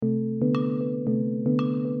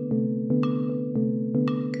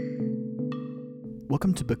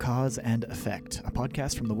Welcome to Because and Effect, a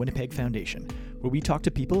podcast from the Winnipeg Foundation, where we talk to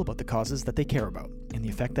people about the causes that they care about and the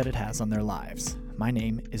effect that it has on their lives. My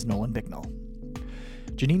name is Nolan Bicknell.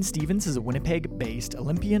 Janine Stevens is a Winnipeg-based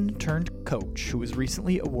Olympian-turned-coach who was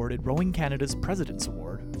recently awarded Rowing Canada's President's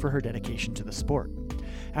Award for her dedication to the sport.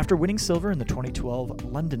 After winning silver in the 2012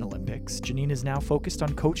 London Olympics, Janine is now focused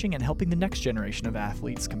on coaching and helping the next generation of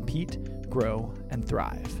athletes compete, grow, and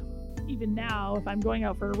thrive. Even now, if I'm going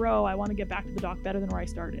out for a row, I want to get back to the dock better than where I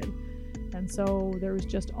started. And so there was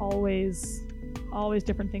just always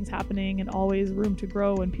different things happening and always room to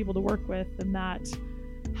grow and people to work with. And that,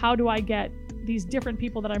 how do I get these different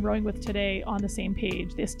people that I'm rowing with today on the same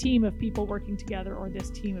page? This team of people working together or this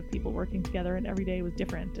team of people working together, and every day was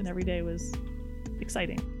different and every day was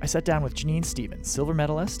exciting. I sat down with Janine Stevens, silver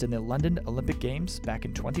medalist in the London Olympic Games back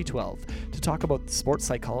in 2012, to talk about sports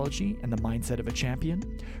psychology and the mindset of a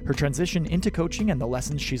champion, her transition into coaching and the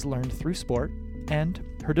lessons she's learned through sport, and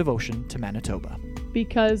her devotion to Manitoba.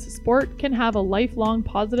 Because sport can have a lifelong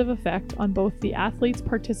positive effect on both the athletes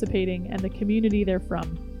participating and the community they're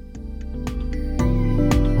from.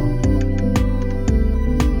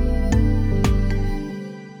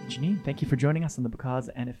 Thank you for joining us on the Because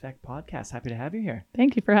and Effect podcast. Happy to have you here.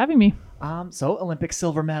 Thank you for having me. So Olympic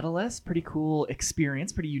silver medalist, pretty cool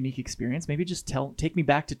experience, pretty unique experience. Maybe just take me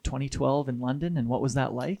back to 2012 in London and what was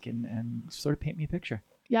that like, and sort of paint me a picture.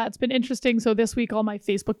 Yeah, it's been interesting. So this week, all my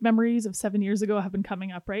Facebook memories of 7 years ago have been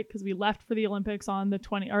coming up, right? Because we left for the Olympics on the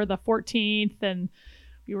 14th, and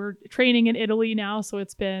we were training in Italy now, so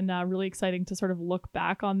it's been really exciting to sort of look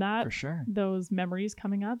back on that. For sure. Those memories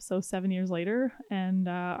coming up, so 7 years later. And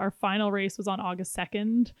our final race was on August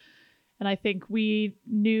 2nd. And I think we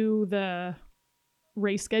knew the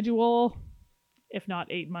race schedule, if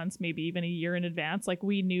not 8 months, maybe even a year in advance. Like,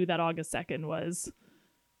 we knew that August 2nd was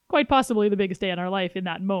quite possibly the biggest day in our life in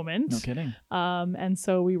that moment. No kidding. And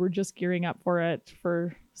so we were just gearing up for it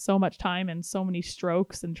for so much time and so many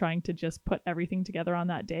strokes and trying to just put everything together on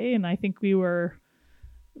that day. And I think we were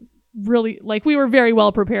really, we were very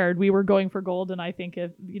well prepared. We were going for gold. And I think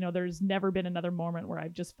there's never been another moment where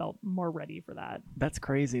I've just felt more ready for that. That's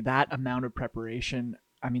crazy. That amount of preparation.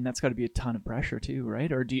 I mean, that's got to be a ton of pressure too,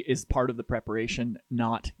 right? Or is part of the preparation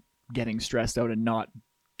not getting stressed out and not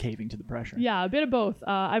caving to the pressure? Yeah, a bit of both.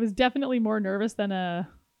 I was definitely more nervous than a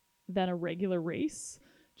regular race.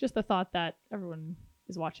 Just the thought that everyone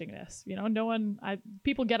is watching this.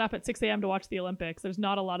 People get up at 6 a.m. to watch the Olympics. There's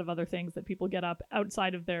not a lot of other things that people get up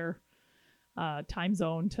outside of their time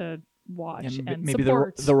zone to watch and maybe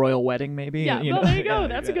support. the royal wedding, maybe. Yeah, there you go.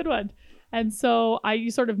 That's a good one. And so you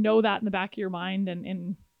sort of know that in the back of your mind, and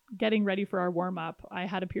in getting ready for our warm-up, I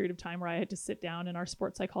had a period of time where I had to sit down, and our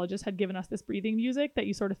sports psychologist had given us this breathing music that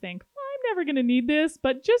you sort of think, I'm never going to need this,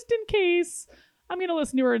 but just in case, I'm going to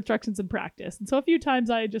listen to her instructions and practice. And so a few times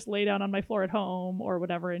I just lay down on my floor at home or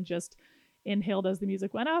whatever and just inhaled as the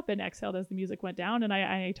music went up and exhaled as the music went down. And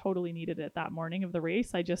I totally needed it that morning of the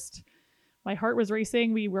race. My heart was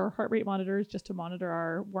racing. We were heart rate monitors just to monitor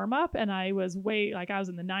our warm up. And I was I was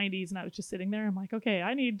in the 90s and I was just sitting there. I'm like, okay,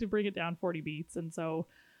 I need to bring it down 40 beats. And so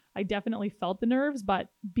I definitely felt the nerves, but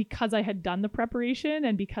because I had done the preparation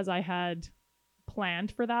and because I had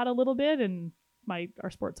planned for that a little bit, and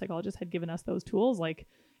our sports psychologist had given us those tools,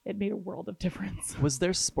 it made a world of difference. Was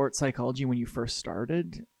there sports psychology when you first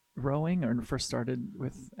started rowing or first started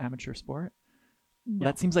with amateur sport? No.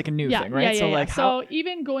 That seems like a new thing, right? So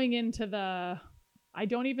even going into I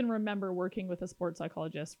don't even remember working with a sports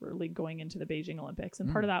psychologist for going into the Beijing Olympics.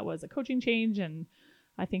 And part of that was a coaching change, and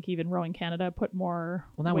I think even Rowing Canada put more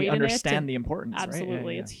weight in it. Well, now we understand the importance,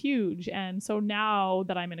 absolutely, right? It's huge. And so now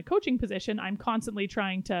that I'm in a coaching position, I'm constantly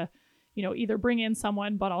trying to, either bring in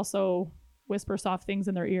someone, but also whisper soft things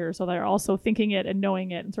in their ear. So they're also thinking it and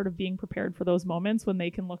knowing it and sort of being prepared for those moments when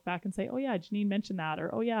they can look back and say, oh yeah, Janine mentioned that,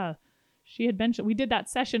 or oh yeah, she had mentioned, we did that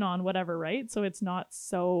session on whatever, right? So it's not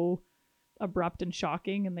so abrupt and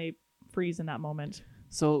shocking and they freeze in that moment.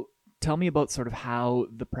 So tell me about sort of how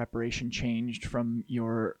the preparation changed from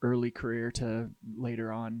your early career to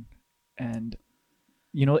later on. And,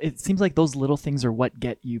 it seems like those little things are what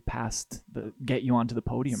get you onto the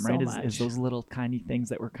podium, right? Is those little tiny things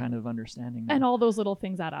that we're kind of understanding now. And all those little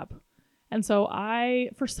things add up. And so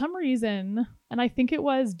for some reason, and I think it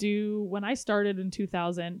was due when I started in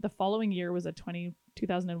 2000, the following year was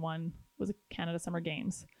 2001 was a Canada Summer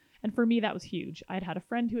Games. And for me, that was huge. I'd had a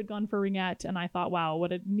friend who had gone for ringette, and I thought, wow,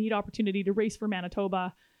 what a neat opportunity to race for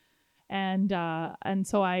Manitoba. And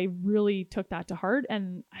so I really took that to heart.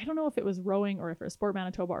 And I don't know if it was rowing or if it was Sport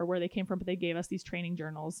Manitoba or where they came from, but they gave us these training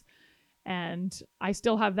journals. And I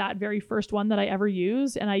still have that very first one that I ever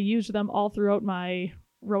used. And I used them all throughout my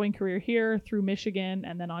rowing career here through Michigan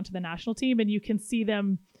and then onto the national team, and you can see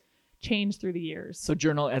them change through the years. So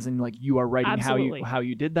journal as in like you are writing Absolutely. how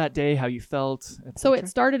you did that day, how you felt. So it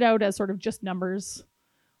started out as sort of just numbers,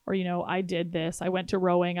 or, you know, I did this, I went to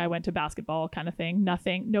rowing, I went to basketball kind of thing,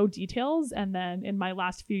 no details. And then in my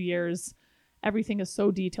last few years, everything is so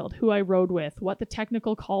detailed, who I rowed with, what the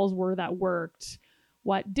technical calls were that worked,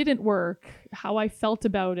 what didn't work, how I felt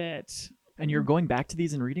about it. And you're going back to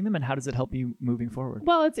these and reading them, and how does it help you moving forward?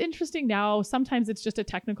 Well, it's interesting now. Sometimes it's just a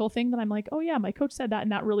technical thing that I'm like, oh yeah, my coach said that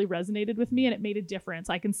and that really resonated with me and it made a difference.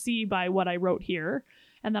 I can see by what I wrote here,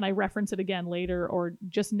 and then I reference it again later, or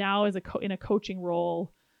just now as in a coaching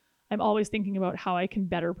role, I'm always thinking about how I can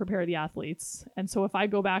better prepare the athletes. And so if I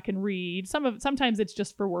go back and read sometimes it's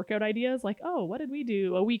just for workout ideas, like, oh, what did we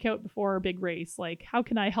do a week out before a big race? Like, how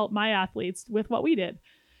can I help my athletes with what we did?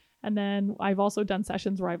 And then I've also done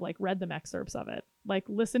sessions where I've like read them excerpts of it, like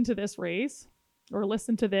listen to this race or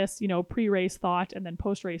listen to this, you know, pre-race thought and then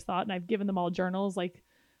post-race thought. And I've given them all journals. Like,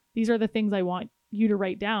 these are the things I want you to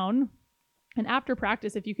write down. And after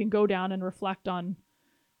practice, if you can go down and reflect on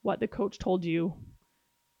what the coach told you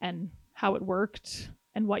and how it worked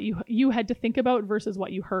and what you had to think about versus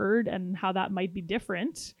what you heard and how that might be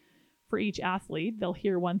different for each athlete. They'll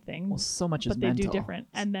hear one thing, well, so much is but they mental. do different.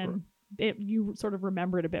 And then you sort of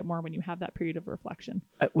remember it a bit more when you have that period of reflection.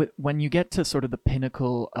 When you get to sort of the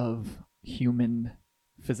pinnacle of human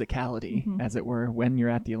physicality, as it were, when you're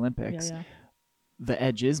at the Olympics, the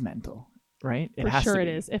edge is mental, right? For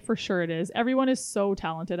sure it is. Everyone is so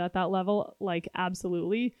talented at that level, like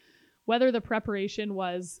absolutely. Whether the preparation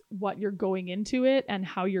was what you're going into it and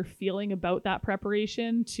how you're feeling about that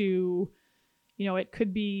preparation to, you know, it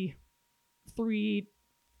could be 3,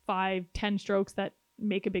 5, 10 strokes that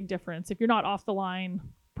make a big difference if you're not off the line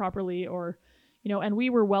properly, or, you know, and we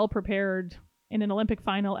were well prepared in an Olympic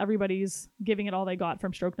final. Everybody's giving it all they got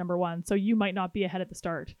from stroke number 1. So you might not be ahead at the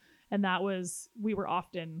start. And we were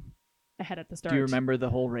often ahead at the start. Do you remember the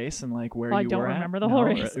whole race and like where you were at? I don't remember the whole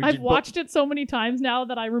race. I've watched it so many times now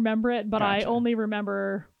that I remember it, but gotcha. I only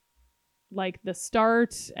remember like the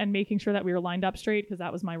start and making sure that we were lined up straight because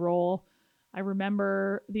that was my role. I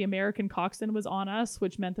remember the American coxswain was on us,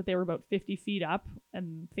 which meant that they were about 50 feet up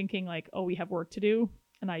and thinking like, oh, we have work to do.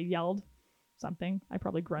 And I yelled something. I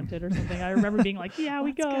probably grunted or something. I remember being like, yeah,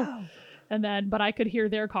 we go. And then, but I could hear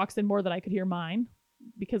their coxswain more than I could hear mine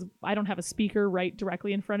because I don't have a speaker right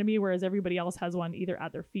directly in front of me, whereas everybody else has one either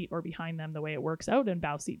at their feet or behind them the way it works out, and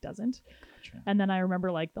bow seat doesn't. Gotcha. And then I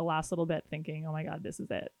remember like the last little bit thinking, oh my God, this is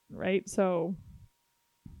it. Right. So,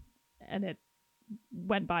 and it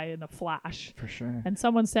went by in a flash. For sure. And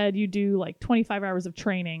someone said you do like 25 hours of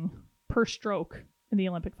training per stroke in the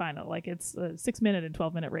Olympic final. Like it's a 6-minute and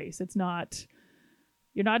 12-minute race. It's not,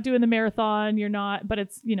 you're not doing the marathon, but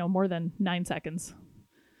it's, you know, more than 9 seconds.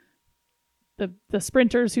 The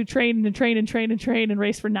sprinters who train and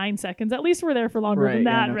race for 9 seconds, at least we're there for longer than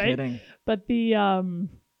that, right? Kidding. But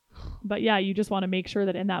but yeah, you just want to make sure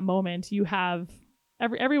that in that moment you have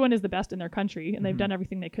everyone is the best in their country and they've done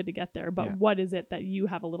everything they could to get there. But what is it that you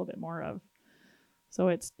have a little bit more of? So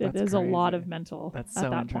it is a lot of mental at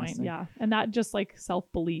that point. Yeah. And that just like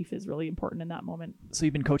self-belief is really important in that moment. So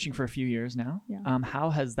you've been coaching for a few years now. Yeah.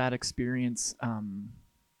 How has that experience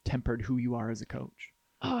tempered who you are as a coach?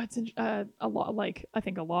 Oh, it's a lot. Like, I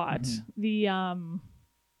think a lot. The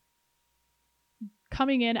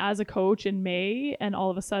coming in as a coach in May and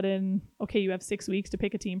all of a sudden, okay, you have 6 weeks to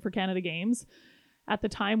pick a team for Canada Games. At the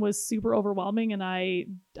time was super overwhelming. And I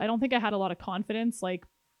don't think I had a lot of confidence, like,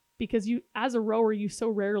 because you, as a rower, you so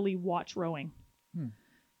rarely watch rowing.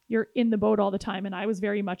 You're in the boat all the time. And I was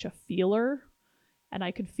very much a feeler, and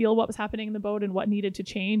I could feel what was happening in the boat and what needed to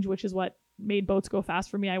change, which is what made boats go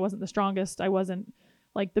fast for me. I wasn't the strongest. I wasn't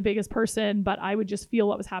like the biggest person, but I would just feel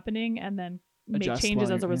what was happening and then make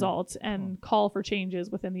changes as a result and call for changes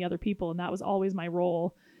within the other people. And that was always my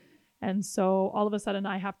role. And so all of a sudden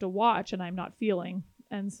I have to watch and I'm not feeling.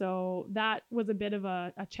 And so that was a bit of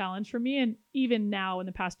a challenge for me. And even now in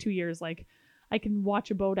the past 2 years, like I can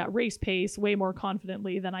watch a boat at race pace way more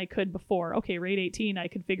confidently than I could before. Okay, rate 18, I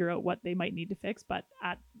could figure out what they might need to fix. But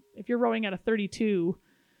if you're rowing at a 32,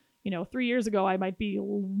 3 years ago, I might be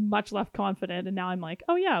much less confident. And now I'm like,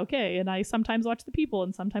 oh yeah, okay. And I sometimes watch the people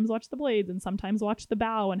and sometimes watch the blades and sometimes watch the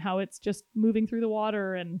bow and how it's just moving through the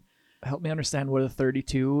water. And help me understand what a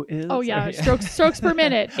 32 is. Oh yeah, strokes per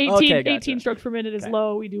minute. 18, okay, gotcha. 18 strokes per minute is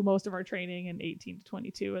low. We do most of our training in 18 to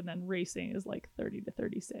 22, and then racing is like 30 to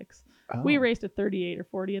 36. Oh. We raced at 38 or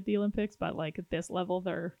 40 at the Olympics, but like at this level,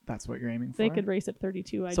 that's what you're aiming for. They could race at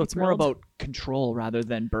 32. So it's more about control rather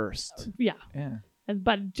than burst. Yeah.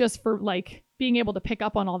 but just for like being able to pick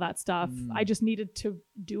up on all that stuff, I just needed to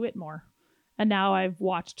do it more. And now I've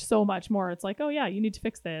watched so much more. It's like, oh yeah, you need to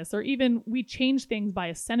fix this. Or even we change things by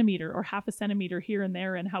a centimeter or half a centimeter here and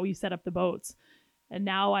there in how we set up the boats. And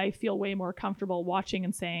now I feel way more comfortable watching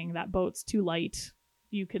and saying that boat's too light.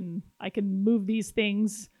 I can move these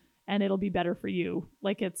things and it'll be better for you.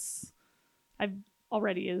 Like I've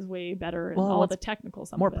already is way better in all the technical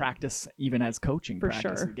stuff. More practice, even as coaching for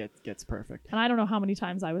practice, sure. gets perfect. And I don't know how many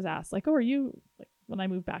times I was asked, like, oh, are you, like when I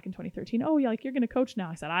moved back in 2013, oh yeah, like you're going to coach now.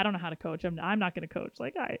 I said, I don't know how to coach. I'm not going to coach.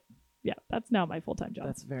 Like that's now my full-time job.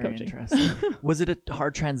 That's very coaching. Interesting. Was it a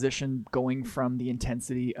hard transition going from the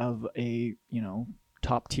intensity of a,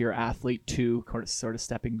 top tier athlete to sort of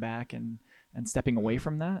stepping back and stepping away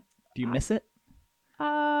from that? Do you miss it?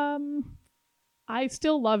 I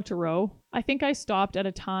still love to row. I think I stopped at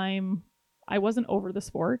a time I wasn't over the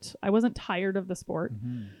sport. I wasn't tired of the sport.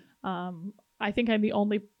 Mm-hmm. I think I'm the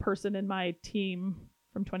only person in my team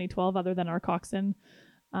from 2012 other than our coxswain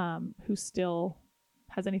who still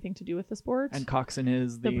has anything to do with the sport. And coxswain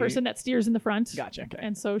is the person that steers in the front. Gotcha. Okay.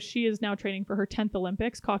 And so she is now training for her 10th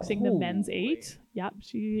Olympics, coxing the men's 8. Yep.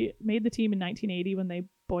 She made the team in 1980 when they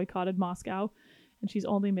boycotted Moscow. And she's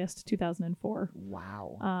only missed 2004.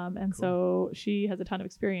 Wow. And cool. So she has a ton of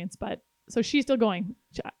experience, but so she's still going.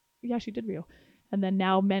 She did Rio. And then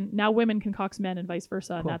now women can cox men and vice versa.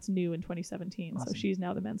 Cool. And that's new in 2017. Awesome. So she's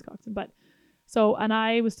now the men's coxswain. And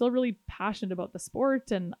I was still really passionate about the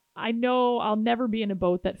sport, and I know I'll never be in a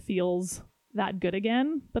boat that feels that good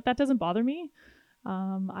again, but that doesn't bother me.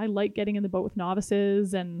 I like getting in the boat with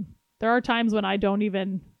novices, and there are times when I don't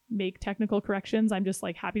even make technical corrections. I'm just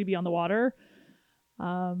like happy to be on the water.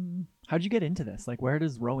 How'd you get into this? Like, where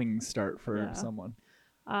does rowing start for someone?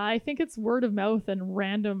 I think it's word of mouth and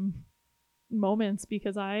random moments,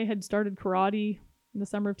 because I had started karate in the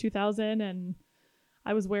summer of 2000, and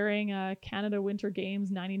I was wearing a Canada Winter Games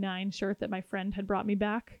 99 shirt that my friend had brought me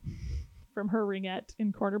back from her ringette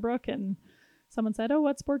in Corner Brook, and someone said, oh,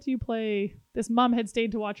 what sport do you play? This mom had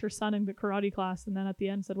stayed to watch her son in the karate class, and then at the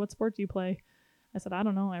end said, what sport do you play? I said, I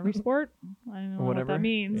don't know, every sport. I don't know what that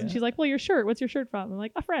means. Yeah. And she's like, well, your shirt, what's your shirt from? I'm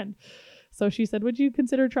like, a friend. So she said, would you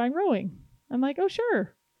consider trying rowing? I'm like, oh,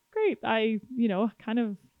 sure. Great. I, kind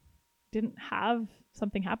of didn't have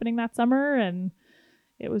something happening that summer, and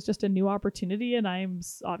it was just a new opportunity, and I'm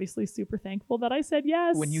obviously super thankful that I said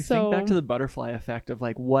yes. When you think back to the butterfly effect of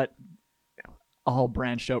like what all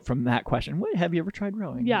branched out from that question, have you ever tried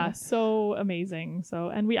rowing? Yeah, so amazing. So,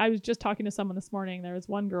 and I was just talking to someone this morning. There was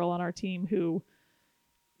one girl on our team who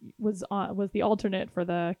was the alternate for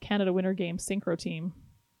the Canada Winter Games synchro team.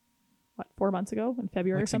 4 months ago in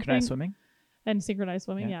February, like or something. Synchronized swimming. And synchronized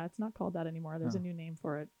swimming, yeah, it's not called that anymore. There's a new name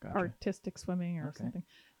for it, gotcha. Artistic swimming or something.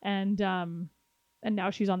 And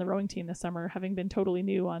now she's on the rowing team this summer, having been totally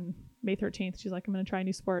new on May 13th. She's like, I'm going to try a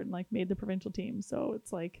new sport, and like made the provincial team. So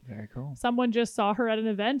it's like, very cool. Someone just saw her at an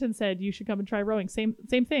event and said, you should come and try rowing. Same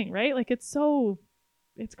thing, right? Like it's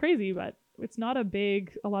crazy, but it's not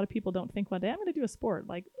a lot of people don't think one day I'm going to do a sport.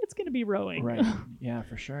 Like it's going to be rowing. Right. Yeah,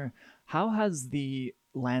 for sure. How has the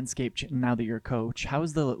landscape, now that you're a coach, how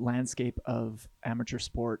has the landscape of amateur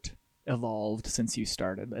sport evolved since you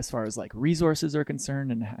started, as far as like resources are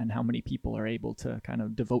concerned, and how many people are able to kind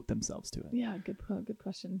of devote themselves to it? Yeah, good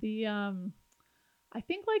question. I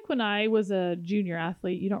think like when I was a junior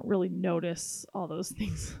athlete, you don't really notice all those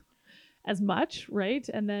things as much, right?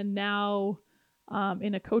 And then now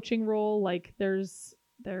in a coaching role, like there's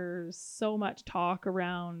so much talk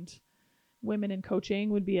around women in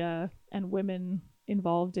coaching and women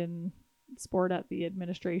involved in sport at the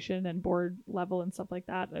administration and board level and stuff like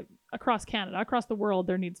that across Canada, across the world.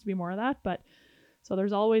 There needs to be more of that. But so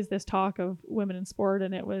there's always this talk of women in sport,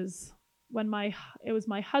 and it was my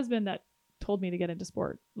husband that told me to get into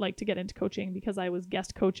sport, like to get into coaching, because I was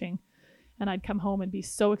guest coaching, and I'd come home and be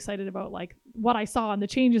so excited about like what I saw and the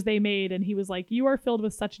changes they made. And he was like, you are filled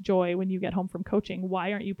with such joy when you get home from coaching.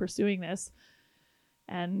 Why aren't you pursuing this?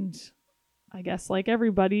 And I guess like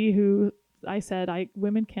everybody who I said,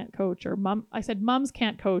 women can't coach, or I said moms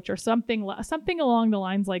can't coach, or something along the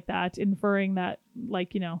lines like that, inferring that like,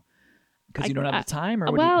 because you don't have the time, or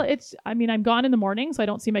I'm gone in the morning, so I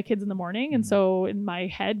don't see my kids in the morning. Mm-hmm. And so in my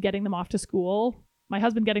head, getting them off to school, my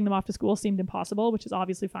husband getting them off to school seemed impossible, which is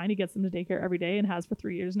obviously fine. He gets them to daycare every day and has for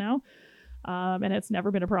 3 years now. And it's never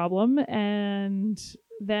been a problem. And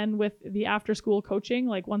then with the after school coaching,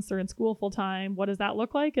 like once they're in school full time, what does that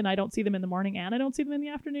look like? And I don't see them in the morning and I don't see them in the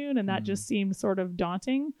afternoon. And that just seemed sort of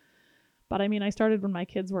daunting. But I mean, I started when my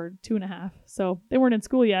kids were 2.5, so they weren't in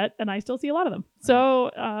school yet, and I still see a lot of them.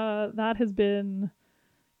 So that has been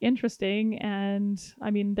interesting. And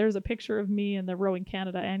I mean, there's a picture of me in the Rowing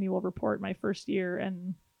Canada annual report my first year,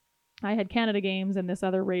 and I had Canada Games and this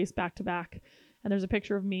other race back to back. And there's a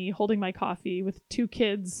picture of me holding my coffee with 2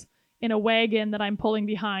 kids in a wagon that I'm pulling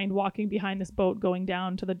behind, walking behind this boat, going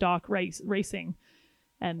down to the dock racing.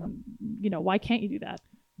 And, why can't you do that?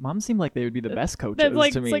 Moms seem like they would be the best coaches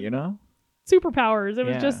to me, Superpowers. It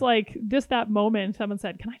was just like that moment. Someone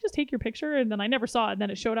said, "Can I just take your picture?" And then I never saw it. And then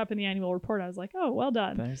it showed up in the annual report. I was like, "Oh, well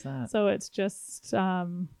done." There's that. So it's just,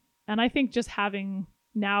 and I think just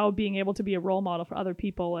being able to be a role model for other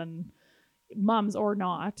people, and moms or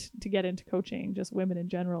not, to get into coaching, just women in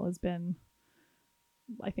general, has been,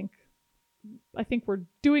 I think we're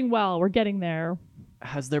doing well. We're getting there.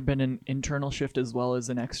 Has there been an internal shift as well as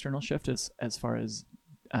an external shift as far as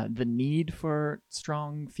the need for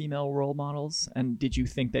strong female role models? And did you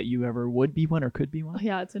think that you ever would be one or could be one?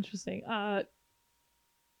 Yeah, it's interesting.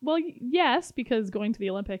 Well, yes, because going to the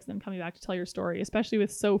Olympics and then coming back to tell your story, especially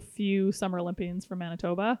with so few Summer Olympians from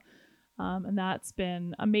Manitoba, and that's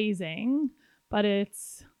been amazing. But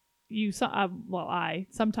I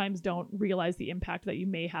sometimes don't realize the impact that you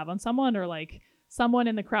may have on someone, or like someone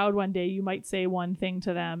in the crowd one day, you might say one thing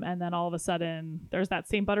to them, and then all of a sudden there's that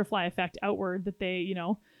same butterfly effect outward that they,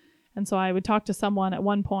 and so I would talk to someone at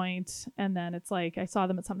one point, and then it's like I saw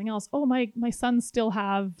them at something else. Oh, my sons still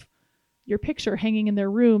have your picture hanging in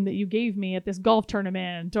their room that you gave me at this golf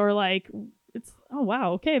tournament, or like, it's, oh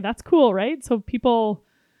wow, okay, that's cool, right? So people,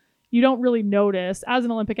 you don't really notice as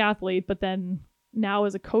an Olympic athlete, but then now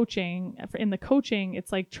as in the coaching,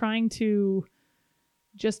 it's like trying to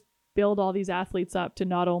just build all these athletes up to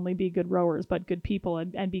not only be good rowers, but good people,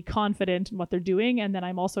 and be confident in what they're doing. And then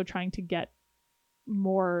I'm also trying to get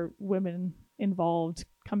more women involved,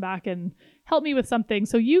 come back and help me with something,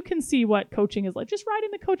 so you can see what coaching is like. Just ride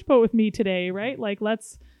in the coach boat with me today, right? Like,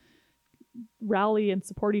 let's rally and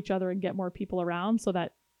support each other and get more people around so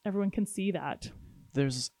that everyone can see that.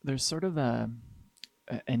 There's sort of an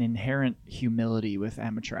inherent humility with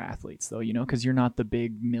amateur athletes, though, because you're not the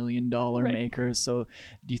big $1 million makers. So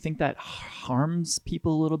do you think that harms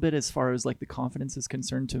people a little bit as far as like the confidence is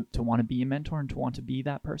concerned to want to be a mentor and to want to be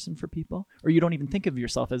that person for people? Or you don't even think of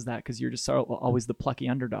yourself as that because you're just always the plucky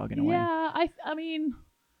underdog in a way? Yeah, I mean,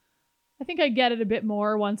 I think I get it a bit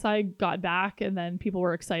more once I got back, and then people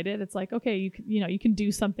were excited. It's like, okay, you can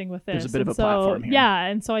do something with this. There's a bit of a platform here. Yeah,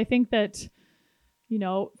 and so I think that,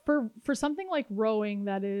 for something like rowing,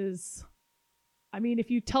 that is, I mean, if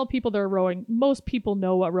you tell people they're rowing, most people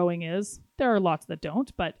know what rowing is. There are lots that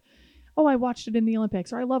don't, but, oh, I watched it in the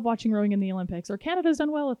Olympics, or I love watching rowing in the Olympics, or Canada's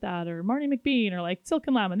done well at that, or Marnie McBean, or like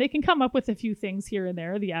Silken Lamb, and they can come up with a few things here and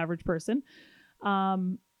there, the average person.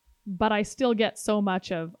 But I still get so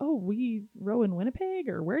much of, oh, we row in Winnipeg,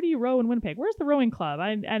 or where do you row in Winnipeg? Where's the rowing club?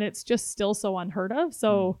 And it's just still so unheard of.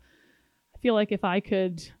 So I feel like if I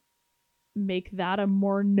could make that a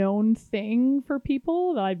more known thing for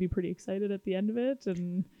people, I'd be pretty excited at the end of it.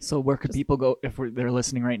 And so where could people go if they're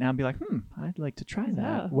listening right now and be like, I'd like to try that?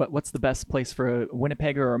 Yeah. What's the best place for a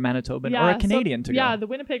Winnipegger or a Manitoban or a Canadian to go? Yeah, the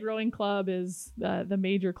Winnipeg Rowing Club is the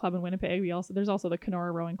major club in Winnipeg. There's also the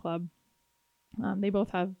Kenora Rowing Club. They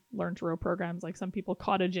both have learn to row programs. Like, some people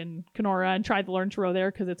cottage in Kenora and try to learn to row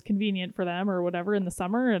there because it's convenient for them or whatever in the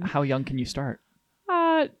summer. And how young can you start?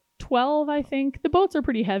 12, I think. The boats are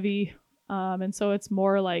pretty heavy. And so it's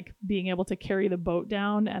more like being able to carry the boat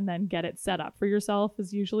down and then get it set up for yourself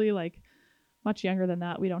is usually like much younger than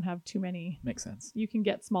that. We don't have too many. Makes sense. You can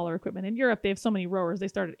get smaller equipment. In Europe, they have so many rowers. They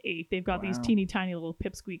start at 8. They've got these teeny tiny little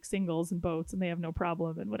pipsqueak singles and boats, and they have no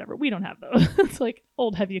problem and whatever. We don't have those. It's like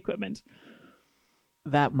old heavy equipment.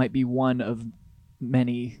 That might be one of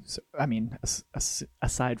many, I mean,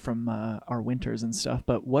 aside from our winters and stuff,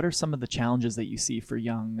 but what are some of the challenges that you see for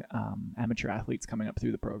young amateur athletes coming up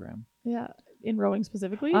through the program? Yeah, in rowing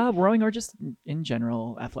specifically? Rowing or just in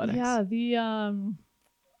general athletics? Yeah,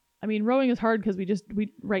 I mean, rowing is hard because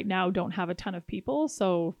we right now don't have a ton of people,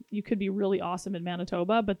 so you could be really awesome in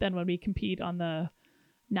Manitoba, but then when we compete on the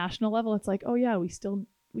national level, it's like, oh yeah, we still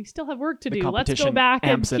have work to do. Let's go back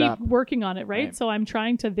and keep working on it, right? So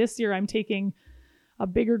this year I'm taking a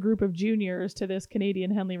bigger group of juniors to this Canadian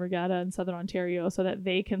Henley Regatta in Southern Ontario so that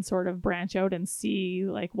they can sort of branch out and see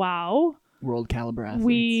like, wow, world caliber athletes.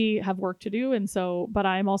 We have work to do. And so, but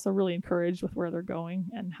I'm also really encouraged with where they're going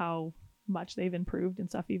and how much they've improved and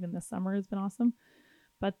stuff. Even this summer has been awesome.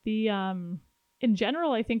 But in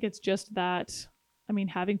general, I think it's just that, I mean,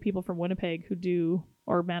 having people from Winnipeg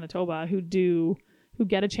or Manitoba who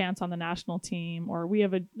get a chance on the national team, or we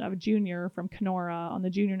have a junior from Kenora on the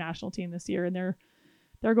junior national team this year, and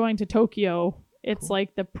they're going to Tokyo. It's cool.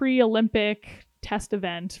 Like the pre-Olympic test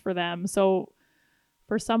event for them. So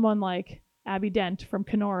for someone like Abby Dent from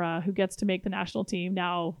Kenora, who gets to make the national team,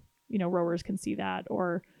 now, rowers can see that,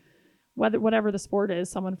 or whatever the sport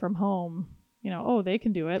is, someone from home, oh, they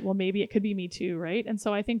can do it. Well, maybe it could be me too, right? And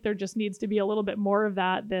so I think there just needs to be a little bit more of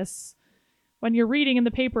that, when you're reading in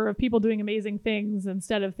the paper of people doing amazing things,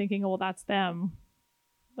 instead of thinking, oh, well, that's them,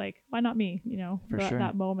 like, why not me? For sure.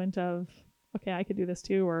 That moment of, okay, I could do this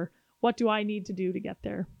too, or what do I need to do to get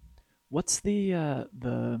there? What's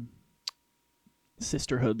the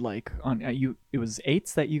sisterhood like on you? It was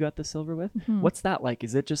 8s that you got the silver with. Mm-hmm. What's that like?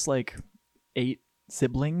 Is it just like 8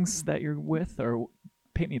 siblings that you're with, or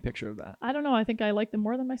paint me a picture of that? I don't know. I think I like them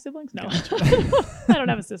more than my siblings. No, I don't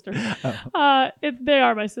have a sister. Oh. They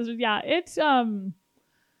are my sisters. Yeah. It's, I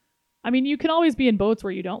mean, you can always be in boats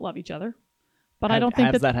where you don't love each other, but I don't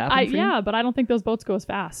think that happened for you? Yeah, but I don't think those boats go as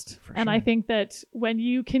fast. And sure. I think that when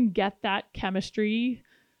you can get that chemistry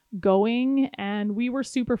going, and we were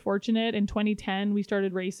super fortunate in 2010, we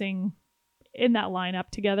started racing in that lineup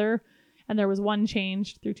together. And there was one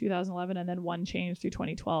change through 2011 and then one change through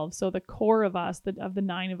 2012. So the core of us, of the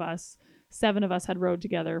 9 of us, 7 of us had rowed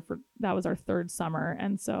together that was our 3rd summer.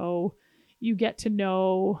 And so you get to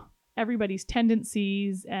know everybody's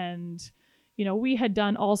tendencies, and, we had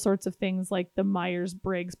done all sorts of things like the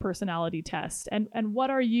Myers-Briggs personality test, and what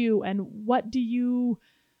are you, and what do you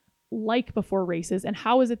like before races, and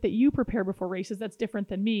how is it that you prepare before races that's different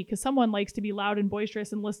than me? Because someone likes to be loud and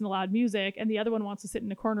boisterous and listen to loud music, and the other one wants to sit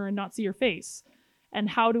in a corner and not see your face. And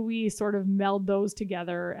how do we sort of meld those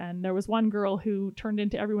together? And there was one girl who turned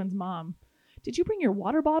into everyone's mom. Did you bring your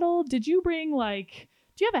water bottle? Did you bring,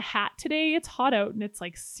 do you have a hat today? It's hot out. And it's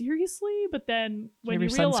like, seriously? But then when you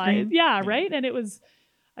realize, yeah, right? And it was,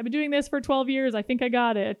 I've been doing this for 12 years. I think I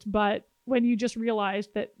got it. But when you just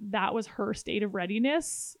realized that was her state of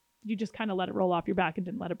readiness, you just kind of let it roll off your back and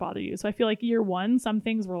didn't let it bother you. So I feel like year 1, some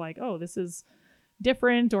things were like, oh, this is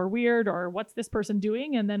different or weird, or what's this person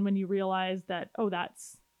doing? And then when you realize that, oh,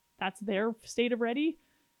 that's their state of ready,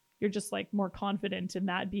 you're just like more confident in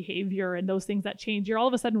that behavior and those things that change. You're all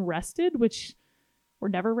of a sudden rested, which we're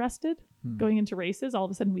never rested going into races. All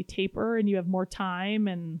of a sudden we taper and you have more time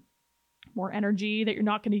and more energy that you're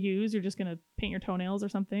not going to use. You're just going to paint your toenails or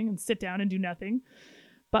something and sit down and do nothing.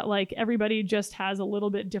 But like everybody just has a little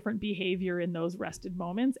bit different behavior in those rested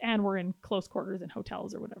moments, and we're in close quarters in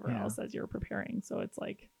hotels or whatever else as you're preparing. So it's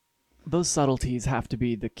like those subtleties have to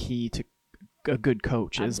be the key to a good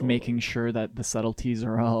coach. Absolutely. Is making sure that the subtleties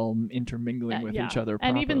are all intermingling with each other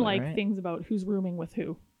properly, and even like right? things about who's rooming with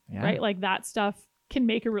who, right? Like that stuff can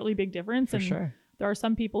make a really big difference. For and sure. There are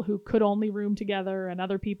some people who could only room together, and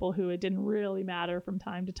other people who it didn't really matter from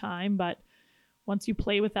time to time. But once you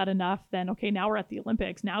play with that enough, then, okay, now we're at the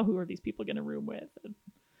Olympics. Now who are these people going to room with? And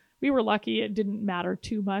we were lucky. It didn't matter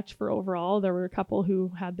too much for overall. There were a couple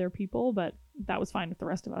who had their people, but that was fine with the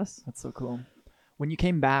rest of us. That's so cool. When you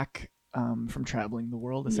came back from traveling the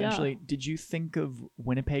world, essentially, did you think of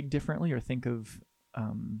Winnipeg differently, or think of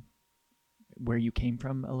where you came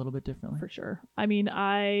from a little bit differently? For sure. I mean,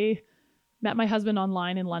 I met my husband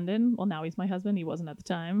online in London. Well, now he's my husband. He wasn't at the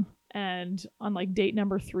time. And on like date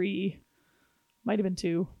number 3, might have been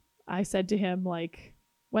 2, I said to him, like,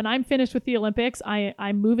 when I'm finished with the Olympics,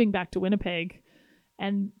 I'm moving back to Winnipeg.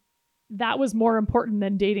 And that was more important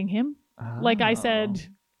than dating him. Oh. Like I said,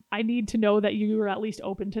 I need to know that you are at least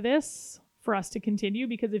open to this for us to continue,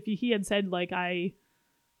 because if he had said like, I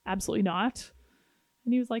absolutely not.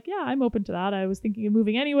 And he was like, yeah, I'm open to that. I was thinking of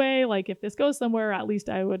moving anyway. Like if this goes somewhere, at least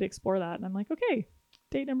I would explore that. And I'm like, okay,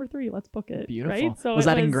 date number 3, let's book it. Beautiful. Right? So was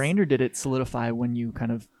that ingrained, or did it solidify when you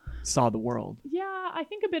kind of saw the world? Yeah, I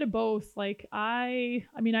think a bit of both. Like I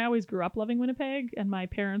mean, I always grew up loving Winnipeg, and my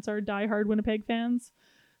parents are diehard Winnipeg fans.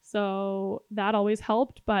 So that always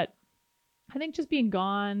helped. But I think just being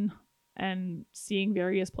gone and seeing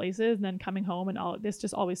various places and then coming home and all this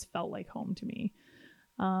just always felt like home to me.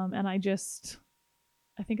 And I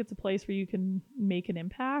think it's a place where you can make an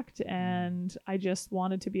impact, and I just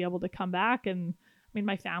wanted to be able to come back. And I mean,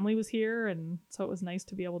 my family was here, and so it was nice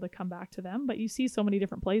to be able to come back to them. But you see so many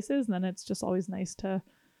different places, and then it's just always nice to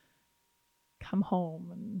come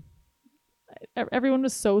home. And everyone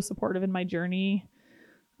was so supportive in my journey,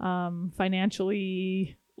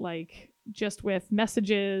 financially, like just with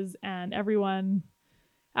messages, and everyone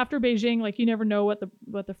after Beijing, like you never know what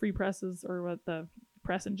the free press is, or what the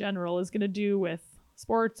press in general is going to do with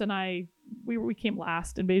sports. And we came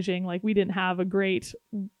last in Beijing. Like we didn't have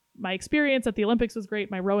my experience at the Olympics was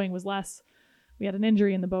great. My rowing was less. We had an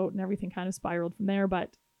injury in the boat and everything kind of spiraled from there.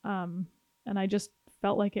 But, and I just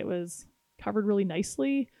felt like it was covered really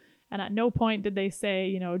nicely. And at no point did they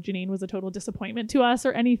say, Janine was a total disappointment to us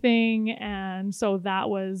or anything. And so that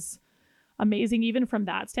was amazing even from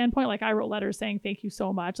that standpoint. Like I wrote letters saying thank you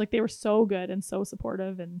so much. Like they were so good and so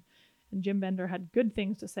supportive, and Jim Bender had good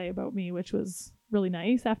things to say about me, which was really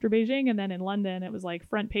nice after Beijing. And then in London, it was like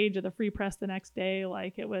front page of the Free Press the next day.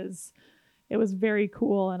 Like it was very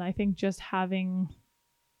cool. And I think just having,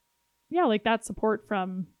 like that support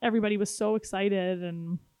from everybody was so excited,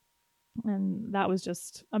 and that was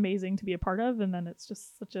just amazing to be a part of. And then it's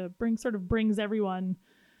just brings everyone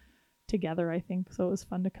together, I think. So it was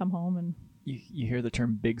fun to come home. And you hear the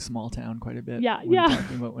term big small town quite a bit when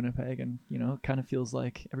talking about Winnipeg, and it kind of feels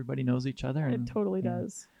like everybody knows each other. It totally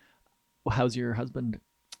does. Well, how's your husband?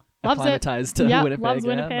 Loves acclimatized it. to Winnipeg. Loves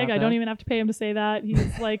Winnipeg. I don't even have to pay him to say that.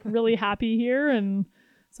 He's like really happy here. And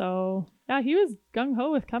so, he was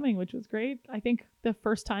gung-ho with coming, which was great. I think the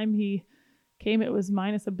first time he came, it was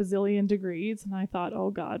minus a bazillion degrees. And I thought,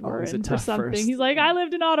 oh God, we're in for something. First. He's like, I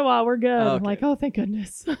lived in Ottawa. We're good. Okay. I'm like, oh, thank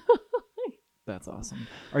goodness. That's awesome.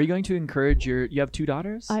 Are you going to encourage you have 2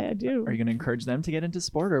 daughters? I do. Are you going to encourage them to get into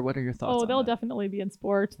sport, or what are your thoughts? Oh, they'll definitely be in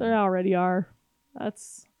sport. They already are.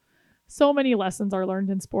 That's so many lessons are learned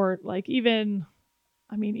in sport. Like even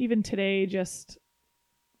today, just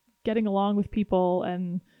getting along with people.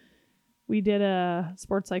 And we did a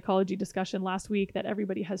sports psychology discussion last week that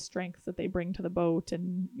everybody has strengths that they bring to the boat,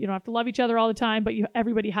 and you don't have to love each other all the time, but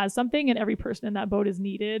everybody has something, and every person in that boat is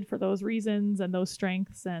needed for those reasons and those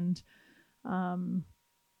strengths. And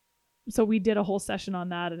so we did a whole session on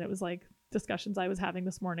that, and it was like discussions I was having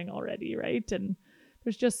this morning already, right? And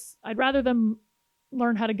I'd rather them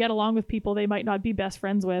learn how to get along with people they might not be best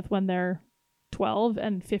friends with when they're 12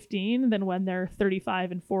 and 15 than when they're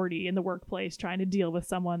 35 and 40 in the workplace trying to deal with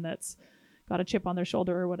someone that's got a chip on their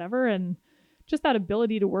shoulder or whatever. And just that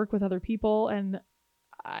ability to work with other people. And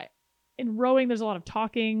in rowing, there's a lot of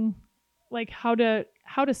talking, like how to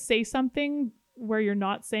say something where you're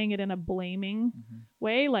not saying it in a blaming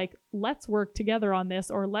way, like let's work together on this,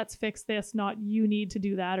 or let's fix this, not you need to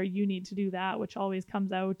do that or you need to do that, which always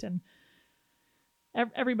comes out. And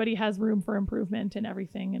everybody has room for improvement in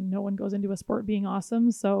everything, and no one goes into a sport being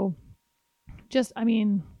awesome. So just,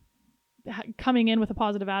 coming in with a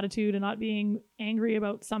positive attitude and not being angry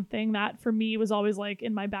about something, that for me was always like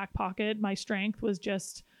in my back pocket. My strength was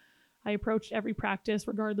just, I approached every practice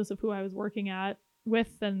regardless of who I was working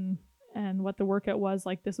with and what the workout was.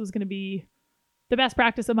 Like this was going to be the best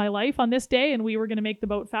practice of my life on this day, and we were going to make the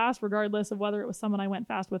boat fast regardless of whether it was someone I went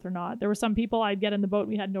fast with or not. There were some people I'd get in the boat and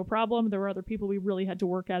we had no problem. There were other people we really had to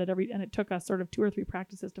work at it and it took us sort of 2 or 3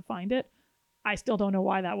 practices to find it. I still don't know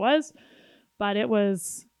why that was, but it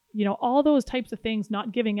was, all those types of things,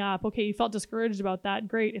 not giving up. Okay, you felt discouraged about that.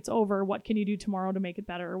 Great, it's over. What can you do tomorrow to make it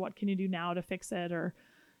better? Or what can you do now to fix it? Or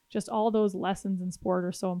just all those lessons in sport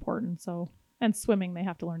are so important. So, and swimming, they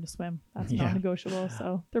have to learn to swim. That's non-negotiable.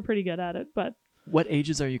 So they're pretty good at it, but what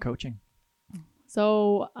ages are you coaching?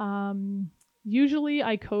 So usually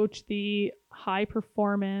I coach the high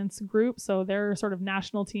performance group. So they're sort of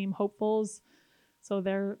national team hopefuls. So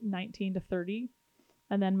they're 19 to 30.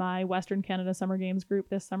 And then my Western Canada Summer Games group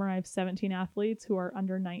this summer, I have 17 athletes who are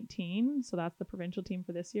under 19. So that's the provincial team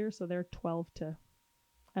for this year. So they're 12 to,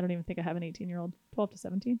 I don't even think I have an 18-year-old, 12 to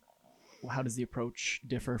 17. How does the approach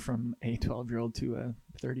differ from a 12-year-old to a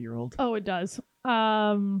 30-year-old? Oh, it does.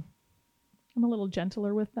 I'm a little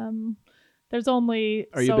gentler with them. There's only.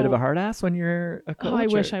 Are you a bit of a hard ass when you're a coach? I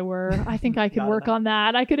wish I were. I think I could work on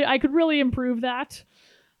that. I could really improve that.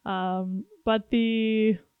 But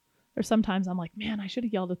there's sometimes I'm like, man, I should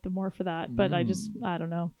have yelled at them more for that. But I don't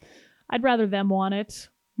know. I'd rather them want it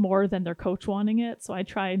more than their coach wanting it. So I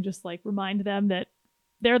try and just like remind them that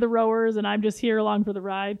they're the rowers and I'm just here along for the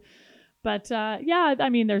ride. But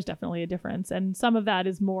there's definitely a difference. And some of that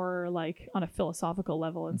is more like on a philosophical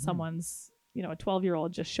level, and someone's, a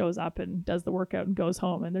 12-year-old just shows up and does the workout and goes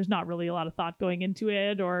home, and there's not really a lot of thought going into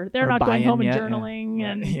it, or they're not going home and journaling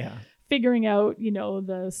and figuring out,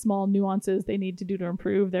 the small nuances they need to do to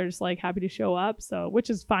improve. They're just like happy to show up. So, which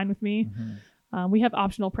is fine with me. We have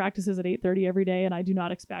optional practices at 8:30 every day, and I do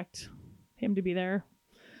not expect him to be there,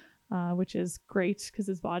 which is great because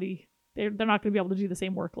his body, they're not going to be able to do the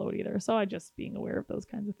same workload either. So I just being aware of those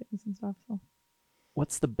kinds of things and stuff. So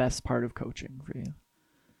what's the best part of coaching for you?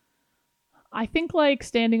 I think like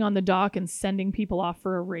standing on the dock and sending people off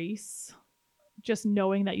for a race, just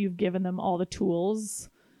knowing that you've given them all the tools,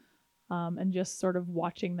 and just sort of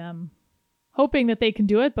watching them, hoping that they can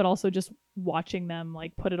do it, but also just watching them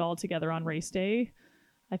like put it all together on race day,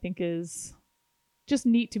 I think is just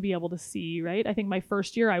neat to be able to see, right? I think my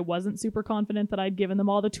first year, I wasn't super confident that I'd given them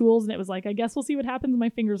all the tools, and it was like, I guess we'll see what happens. My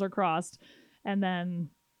fingers are crossed. And then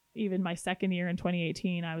even my second year in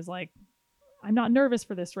 2018, I was like, I'm not nervous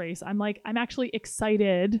for this race. I'm actually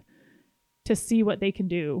excited to see what they can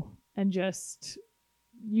do. And just,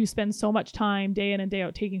 you spend so much time day in and day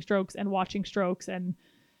out taking strokes and watching strokes. And,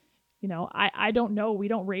 you know, I don't know. We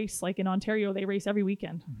don't race like in Ontario. They race every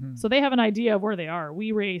weekend. Mm-hmm. So they have an idea of where they are.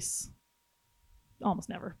 We race almost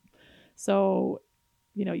never. So,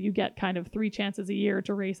 you know, you get kind of 3 chances a year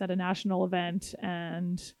to race at a national event,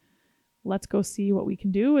 and let's go see what we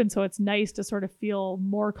can do. And so it's nice to sort of feel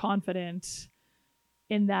more confident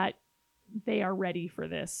in that they are ready for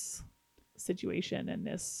this situation and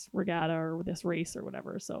this regatta or this race or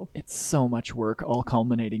whatever. So it's so much work, all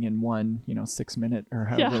culminating in one, 6 minute or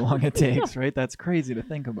however long it takes, right? That's crazy to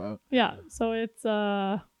think about. Yeah. So it's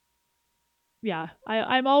I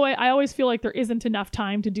always feel like there isn't enough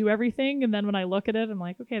time to do everything. And then when I look at it, I'm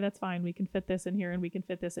like, okay, that's fine. We can fit this in here and we can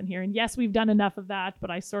fit this in here. And yes, we've done enough of that, but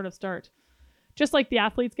I sort of start, just like the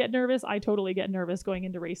athletes get nervous, I totally get nervous going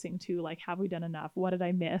into racing too. Like, have we done enough? What did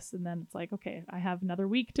I miss? And then it's like, okay, I have another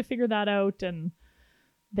week to figure that out, and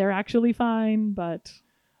they're actually fine. But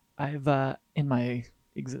I've in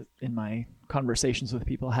my conversations with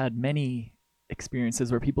people had many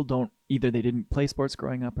experiences where people they didn't play sports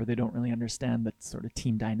growing up, or they don't really understand that sort of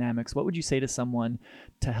team dynamics. What would you say to someone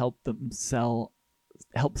to help sell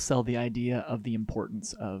the idea of the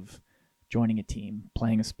importance of joining a team,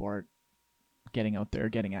 playing a sport, getting out there,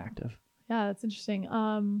 getting active? Yeah, that's interesting.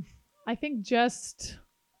 I think just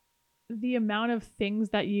the amount of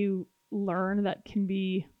things that you learn that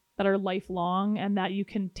are lifelong and that you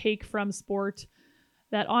can take from sport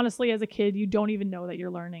that honestly as a kid you don't even know that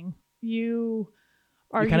you're learning. You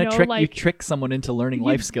trick someone into learning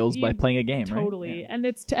life skills by playing a game, totally, right?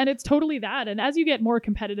 Yeah. And it's totally that. And as you get more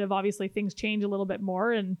competitive, obviously things change a little bit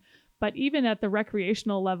more. But even at the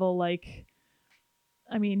recreational level, like,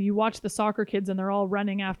 I mean, you watch the soccer kids and they're all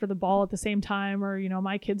running after the ball at the same time, or,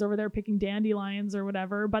 my kids over there picking dandelions or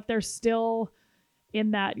whatever, but they're still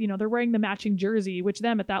in that, they're wearing the matching jersey, which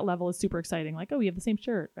them at that level is super exciting. Like, oh, we have the same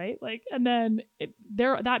shirt, right? Like, and then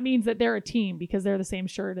that means that they're a team because they're the same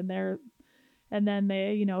shirt, and then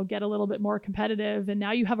they, get a little bit more competitive, and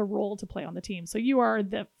now you have a role to play on the team. So you are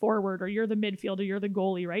the forward, or you're the midfielder, you're the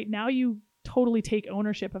goalie, right? Now you totally take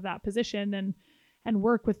ownership of that position and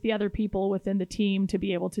work with the other people within the team to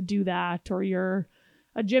be able to do that. Or you're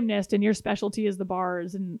a gymnast and your specialty is the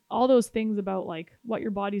bars, and all those things about like what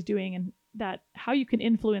your body's doing and that how you can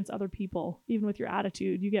influence other people, even with your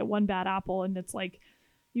attitude. You get one bad apple and it's like,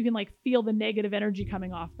 you can like feel the negative energy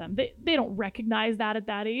coming off them. They don't recognize that at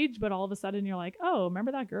that age, but all of a sudden you're like, oh,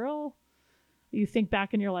 remember that girl? You think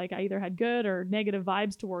back and you're like, I either had good or negative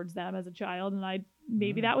vibes towards them as a child, and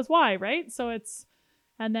maybe that was why, right? So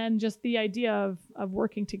and then just the idea of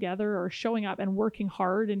working together or showing up and working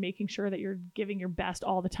hard and making sure that you're giving your best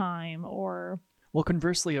all the time. Or well,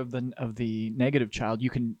 conversely of the negative child, you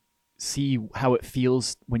can see how it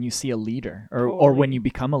feels when you see a leader or when you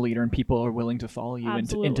become a leader and people are willing to follow you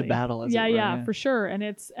into battle. Yeah, for sure. And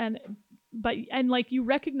like you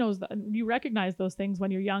recognize those things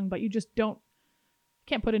when you're young, but you just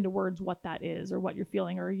can't put into words what that is or what you're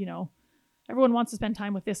feeling, or, everyone wants to spend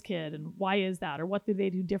time with this kid and why is that, or what do they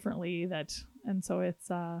do differently and so it's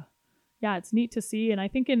neat to see. And I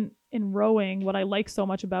think in rowing, what I like so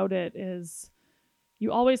much about it is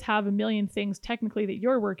you always have a million things technically that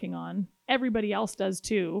you're working on. Everybody else does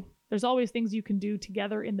too. There's always things you can do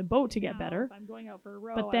together in the boat to get better. If I'm going out for a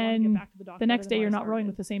row, but then the next day you're not rowing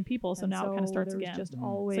with the same people, so now it kind of starts again. Just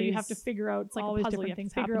always, so you have to figure out, it's like always a puzzle, different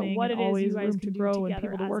things happening, what it is you guys can grow and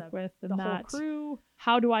people to work with, and that crew.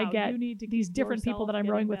 How do I get these different people that I'm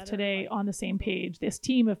rowing with today on the same page? This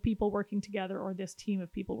team of people working together, or this team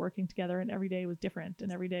of people working together, and every day was different,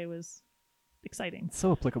 and every day was exciting. It's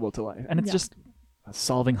so applicable to life, and it's just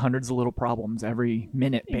solving hundreds of little problems every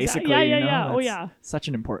minute, basically. Yeah. Such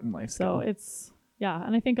an important life skill. So it's,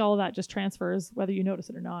 and I think all of that just transfers, whether you notice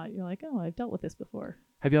it or not. You're like, oh, I've dealt with this before.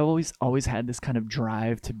 Have you always had this kind of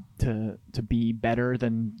drive to be better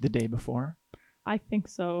than the day before? I think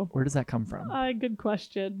so. Where does that come from? Good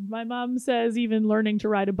question. My mom says even learning to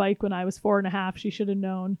ride a bike when I was 4.5, she should have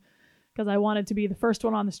known, because I wanted to be the first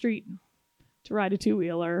one on the street to ride a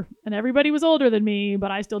two-wheeler, and everybody was older than me,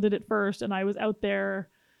 but I still did it first, and I was out there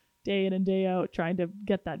day in and day out trying to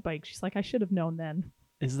get that bike. She's like, I should have known then.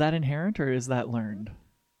 Is that inherent or is that learned?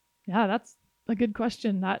 Yeah, that's a good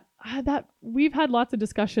question. That we've had lots of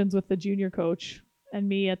discussions with the junior coach and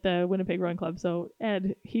me at the Winnipeg Rowing Club. So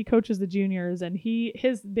Ed, he coaches the juniors, and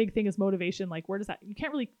his big thing is motivation. Like, where does that, you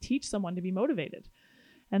can't really teach someone to be motivated.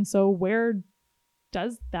 And so where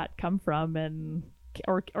does that come from? And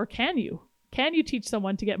or can you? Can you teach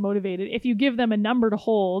someone to get motivated? If you give them a number to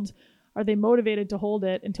hold, are they motivated to hold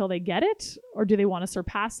it until they get it? Or do they want to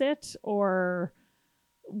surpass it? Or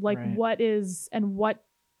Like Right.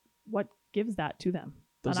 what gives that to them?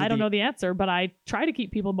 Those And are I don't the- know the answer, but I try to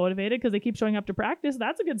keep people motivated because they keep showing up to practice.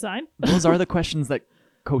 That's a good sign. Those are the questions that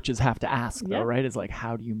coaches have to ask, though, Yeah. right? Is like,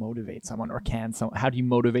 how do you motivate someone, or how do you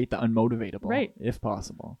motivate the unmotivatable, Right. if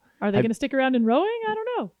possible? Are they Have- going to stick around in rowing? I don't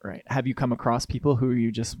know. Right. Have you come across people who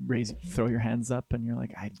you just throw your hands up, and you're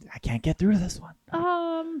like, I can't get through this one?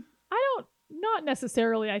 Not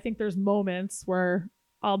necessarily. I think there's moments where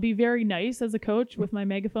I'll be very nice as a coach with my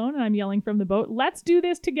megaphone and I'm yelling from the boat, let's do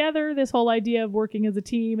this together. This whole idea of working as a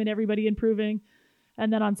team and everybody improving.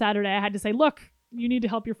 And then on Saturday, I had to say, look, you need to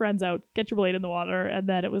help your friends out. Get your blade in the water. And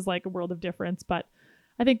then it was like a world of difference. But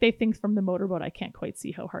I think they think from the motorboat, I can't quite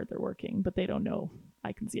see how hard they're working, but they don't know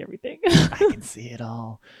I can see everything. I can see it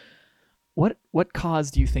all. What cause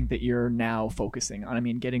do you think that you're now focusing on? I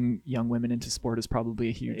mean, getting young women into sport is probably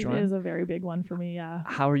a huge It one. is a very big one for me, yeah.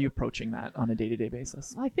 How are you approaching that on a day-to-day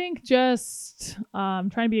basis? I think just trying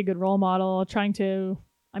to be a good role model,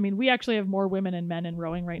 we actually have more women and men in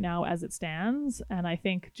rowing right now as it stands. And I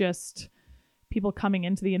think just people coming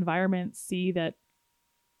into the environment see that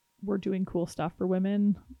we're doing cool stuff for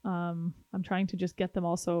women. I'm trying to just get them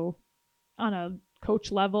also on a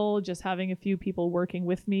coach level, just having a few people working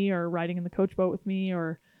with me or riding in the coach boat with me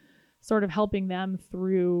or sort of helping them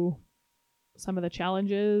through some of the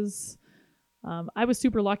challenges. I was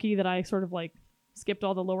super lucky that I sort of like skipped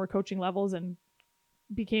all the lower coaching levels and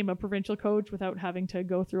became a provincial coach without having to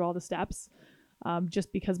go through all the steps.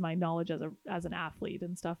 Just because my knowledge as an athlete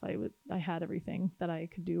and stuff, I had everything that I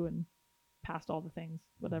could do and passed all the things,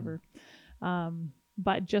 whatever.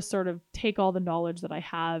 But just sort of take all the knowledge that I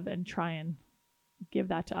have and try and give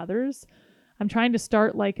that to others. I'm trying to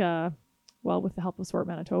start with the help of Sport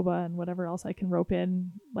Manitoba and whatever else I can rope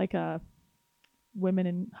in, like a women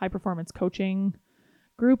in high performance coaching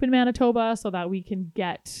group in Manitoba, so that we can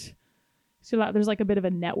there's like a bit of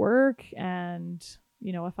a network. And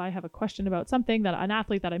if I have a question about something that an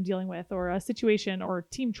athlete that I'm dealing with, or a situation or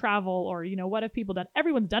team travel, or what have people done,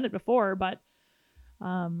 everyone's done it before, but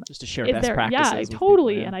just to share best practices. Yeah, with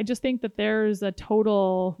totally. people, yeah. And I just think that there's a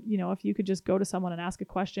total, if you could just go to someone and ask a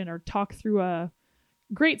question or talk through a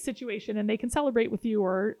great situation and they can celebrate with you,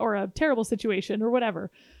 or a terrible situation or whatever,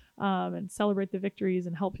 and celebrate the victories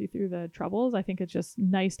and help you through the troubles. I think it's just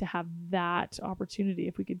nice to have that opportunity.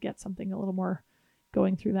 If we could get something a little more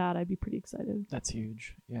going through that, I'd be pretty excited. That's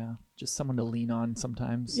huge. Yeah. Just someone to lean on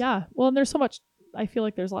sometimes. Yeah. Well, and there's so much, I feel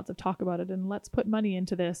like there's lots of talk about it, and let's put money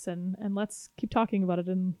into this and let's keep talking about it.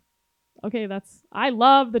 And okay, I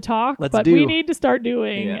love the talk, but we need to start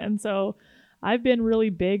doing. Yeah. And so I've been really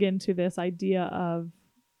big into this idea of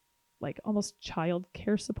like almost child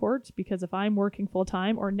care support, because if I'm working full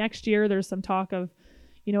time, or next year there's some talk of,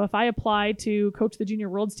 if I apply to coach the junior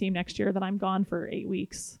worlds team next year, then I'm gone for 8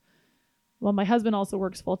 weeks. Well, my husband also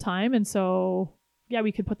works full time. And so, yeah,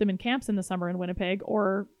 we could put them in camps in the summer in Winnipeg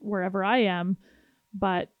or wherever I am.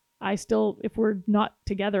 But I still, if we're not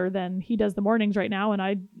together, then he does the mornings right now, and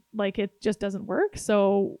it just doesn't work.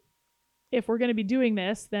 So if we're going to be doing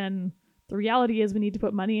this, then the reality is we need to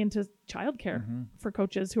put money into childcare for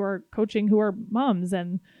coaches who are coaching, who are moms,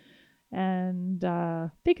 and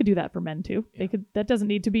they could do that for men too. Yeah. That doesn't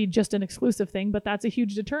need to be just an exclusive thing, but that's a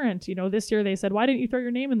huge deterrent. This year they said, why didn't you throw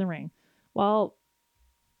your name in the ring? Well,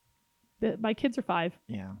 my kids are 5.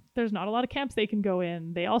 Yeah. There's not a lot of camps they can go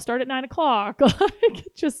in. They all start at 9:00.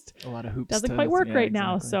 It just a lot of hoops doesn't quite work right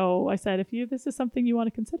now. Exactly. So I said, if this is something you want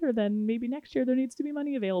to consider, then maybe next year there needs to be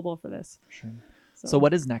money available for this. Sure. So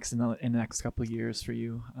what is next in the next couple of years for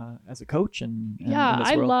you as a coach and in this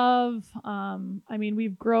I world? love,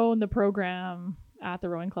 we've grown the program at the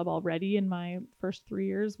rowing club already in my first 3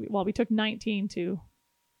 years. We took 19 to,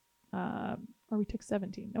 or we took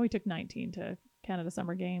 17. No, we took 19 to Canada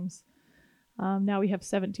Summer Games. Now we have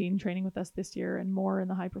 17 training with us this year and more in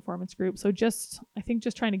the high performance group. So I think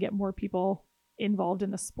just trying to get more people involved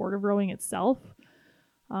in the sport of rowing itself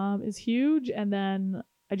is huge. And then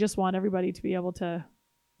I just want everybody to be able to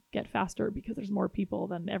get faster, because there's more people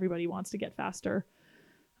than everybody wants to get faster.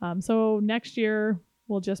 So next year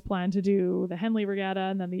we'll just plan to do the Henley Regatta,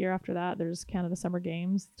 and then the year after that there's Canada Summer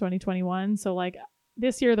Games 2021. So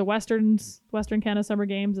this year the Western Canada Summer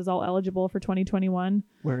Games is all eligible for 2021.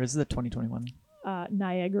 Where is the 2021?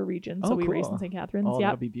 Niagara region. So we cool. race in St. Catharines. Oh,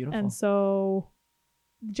 that'll be beautiful. And so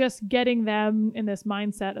just getting them in this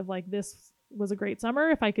mindset of this was a great summer.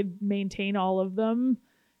 If I could maintain all of them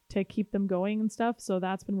to keep them going and stuff. So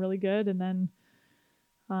that's been really good. And then,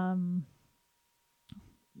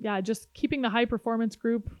 just keeping the high performance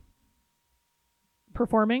group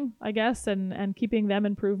performing, I guess, and keeping them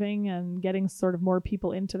improving and getting sort of more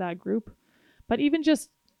people into that group. But even just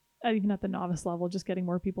even at the novice level, just getting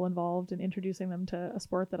more people involved and introducing them to a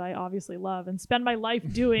sport that I obviously love and spend my life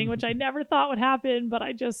doing, which I never thought would happen, but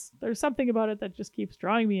there's something about it that just keeps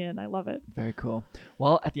drawing me in. I love it. Very cool.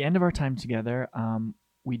 Well, at the end of our time together,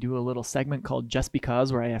 we do a little segment called Just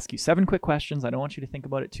Because, where I ask you 7 quick questions. I don't want you to think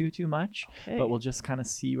about it too much, but we'll just kind of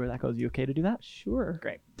see where that goes. You okay to do that? Sure.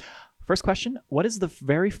 Great. First question, what is the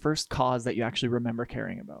very first cause that you actually remember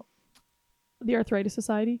caring about? The Arthritis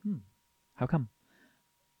Society. How come?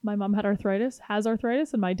 My mom has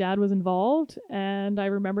arthritis, and my dad was involved. And I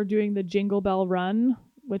remember doing the Jingle Bell Run,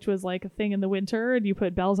 which was like a thing in the winter, and you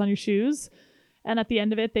put bells on your shoes. And at the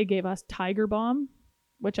end of it, they gave us Tiger Balm,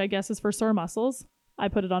 which I guess is for sore muscles. I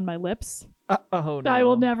put it on my lips. Oh, no. I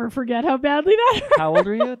will never forget how badly that hurt. How old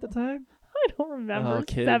were you at the time? I don't remember. Oh,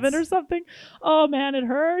 kids. 7 or something. Oh, man, it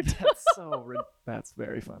hurt. That's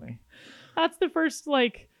very funny. That's the first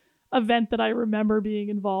event that I remember being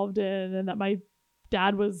involved in, and that my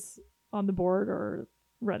dad was on the board or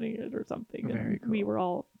running it or something. Very cool. We were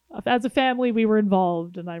all, as a family, we were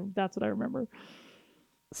involved, and that's what I remember.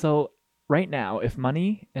 So right now, if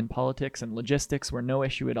money and politics and logistics were no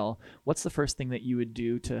issue at all, what's the first thing that you would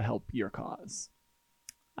do to help your cause?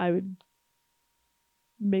 I would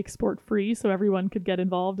make sport free so everyone could get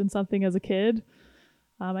involved in something as a kid.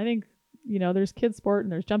 I think, there's kids sport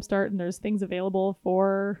and there's Jumpstart and there's things available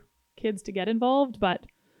for kids to get involved, but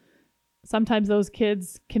sometimes those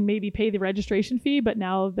kids can maybe pay the registration fee, but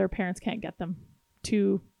now their parents can't get them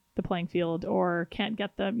to the playing field or can't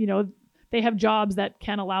get them, they have jobs that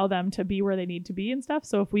can allow them to be where they need to be and stuff.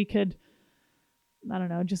 So if we could, I don't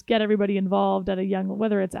know, just get everybody involved at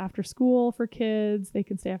whether it's after school for kids, they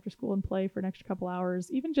can stay after school and play for an extra couple hours,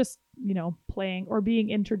 even just, playing or being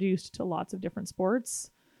introduced to lots of different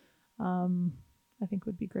sports, I think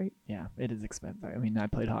would be great. Yeah, it is expensive. I mean, I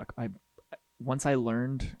played hockey. Once I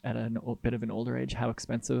learned at a bit of an older age how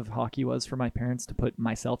expensive hockey was for my parents to put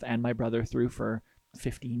myself and my brother through for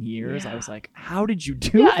 15 years, I was like, how did you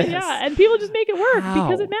do this? Yeah, and people just make it work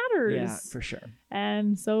because it matters. Yeah, for sure.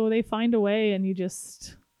 And so they find a way, and you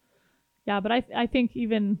just, but I think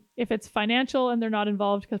even if it's financial and they're not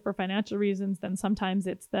involved because for financial reasons, then sometimes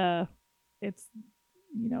they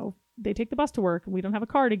take the bus to work and we don't have a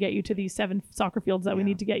car to get you to these 7 soccer fields that we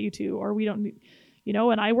need to get you to, or we don't need,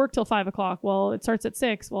 and I work till 5 o'clock. Well, it starts at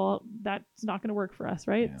 6. Well, that's not going to work for us.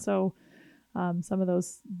 Right. Yeah. So some of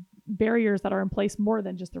those barriers that are in place more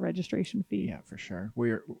than just the registration fee. Yeah, for sure.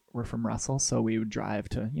 We're from Russell, so we would drive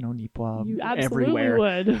to, Neepawa, you absolutely everywhere.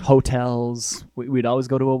 Would. Hotels. We'd always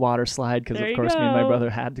go to a water slide because, of course, me and my brother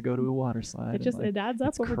had to go to a water slide. It adds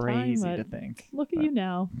up over time. It's crazy to think. Look at you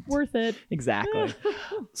now. Worth it. Exactly.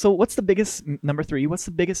 So what's the biggest, number 3, what's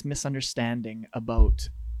the biggest misunderstanding about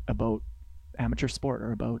amateur sport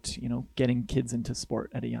or about, getting kids into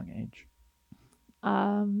sport at a young age?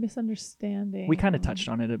 Misunderstanding. We kind of touched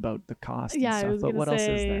on it about the cost and stuff, but what else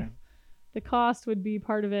is there? The cost would be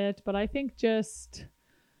part of it, but I think just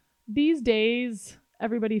these days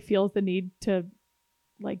everybody feels the need to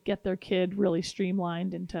get their kid really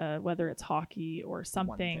streamlined into whether it's hockey or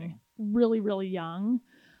something really, really young.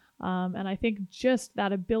 And I think just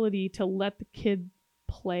that ability to let the kid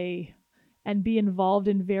play and be involved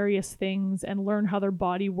in various things and learn how their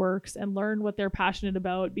body works and learn what they're passionate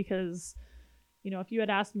about, because if you had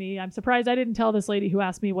asked me, I'm surprised I didn't tell this lady who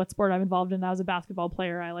asked me what sport I'm involved in. I was a basketball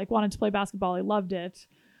player. I wanted to play basketball. I loved it,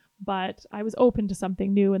 but I was open to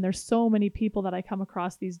something new. And there's so many people that I come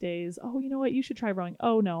across these days. Oh, you know what? You should try rowing.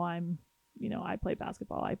 Oh no, I play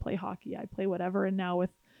basketball. I play hockey. I play whatever. And now with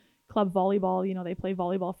club volleyball, they play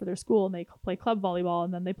volleyball for their school and they play club volleyball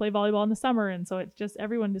and then they play volleyball in the summer. And so it's just,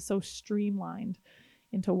 everyone is so streamlined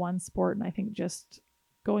into one sport. And I think just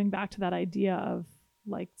going back to that idea of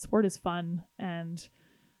sport is fun, and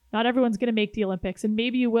not everyone's going to make the Olympics, and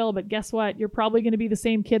maybe you will, but guess what? You're probably going to be the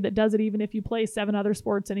same kid that does it even if you play 7 other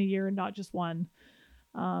sports in a year and not just one.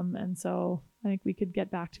 And so I think we could get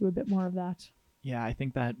back to a bit more of that. Yeah, I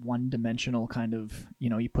think that one-dimensional kind of,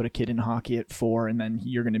 you put a kid in hockey at 4 and then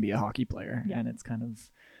you're going to be a hockey player. Yeah. And it's kind of...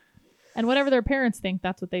 And whatever their parents think,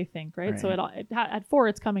 that's what they think, right? So at 4,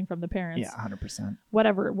 it's coming from the parents. Yeah, 100%.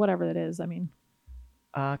 Whatever that is, I mean...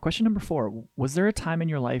 Question number 4. Was there a time in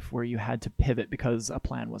your life where you had to pivot because a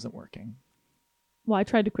plan wasn't working? Well, I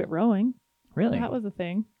tried to quit rowing. Really? That was a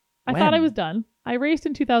thing. I thought I was done. I raced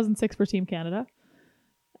in 2006 for Team Canada.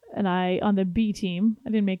 And on the B team, I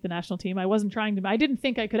didn't make the national team. I didn't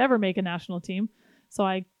think I could ever make a national team. So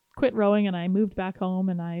I quit rowing and I moved back home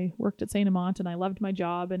and I worked at St. Amant and I loved my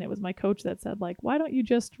job. And it was my coach that said, why don't you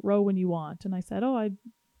just row when you want? And I said, I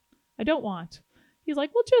don't want. He's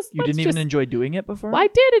like, well, You didn't even enjoy doing it before? I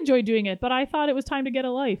did enjoy doing it, but I thought it was time to get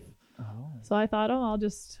a life. Oh. So I thought, I'll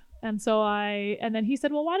just And then he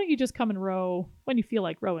said, well, why don't you just come and row when you feel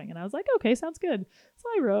like rowing? And I was like, okay, sounds good. So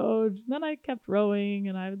I rowed, and then I kept rowing,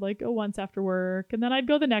 and I would like go once after work, and then I'd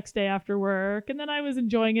go the next day after work, and then I was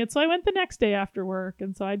enjoying it. So I went the next day after work.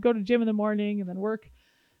 And so I'd go to gym in the morning and then work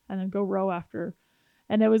and then go row after.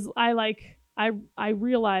 And I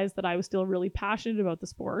realized that I was still really passionate about the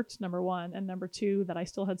sport, number one, and number two, that I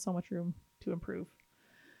still had so much room to improve.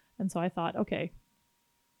 And so I thought, okay,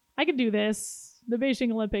 I can do this. The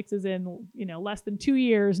Beijing Olympics is in, less than 2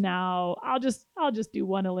 years now. I'll just do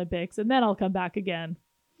one Olympics and then I'll come back again.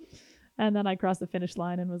 And then I crossed the finish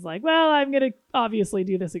line and was like, well, I'm going to obviously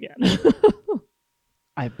do this again.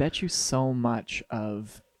 I bet you so much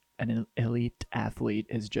of an elite athlete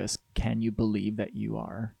is just, can you believe that you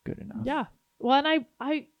are good enough? Yeah. Well, and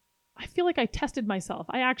I feel like I tested myself.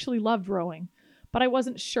 I actually loved rowing, but I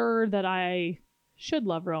wasn't sure that I should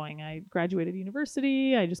love rowing. I graduated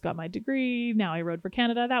university. I just got my degree. Now I rowed for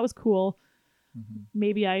Canada. That was cool. Mm-hmm.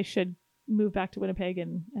 Maybe I should move back to Winnipeg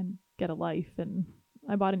and get a life. And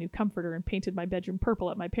I bought a new comforter and painted my bedroom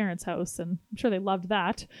purple at my parents' house. And I'm sure they loved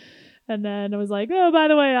that. And then I was like, oh, by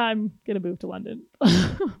the way, I'm going to move to London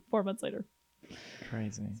 4 months later.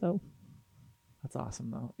 Crazy. So that's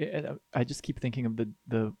awesome, though. I just keep thinking of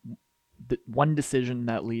the one decision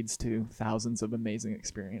that leads to thousands of amazing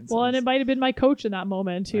experiences. Well, and it might have been my coach in that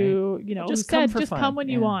moment who, right. Who said, just come when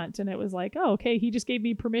you want. And it was like, oh, okay. He just gave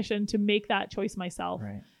me permission to make that choice myself.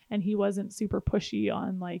 Right. And he wasn't super pushy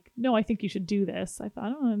on like, no, I think you should do this. I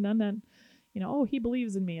thought, oh, and then, oh, he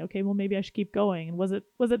believes in me. Okay, well, maybe I should keep going. And was it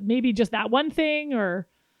maybe just that one thing, or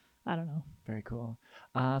I don't know. Very cool.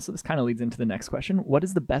 So this kind of leads into the next question. What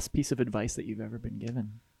is the best piece of advice that you've ever been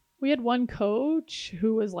given? We had one coach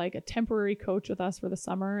who was like a temporary coach with us for the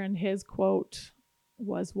summer, and his quote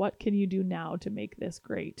was, what can you do now to make this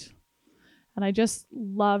great? And I just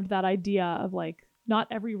loved that idea of like, not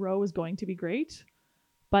every row is going to be great,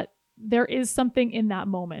 but there is something in that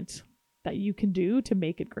moment that you can do to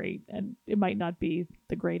make it great. And it might not be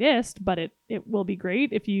the greatest, but it will be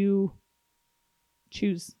great if you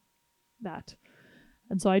choose that.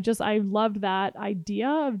 And so I loved that idea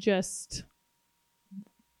of just,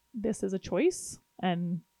 this is a choice,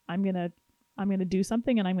 and I'm going to do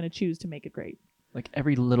something, and I'm going to choose to make it great. Like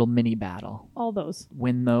every little mini battle. All those.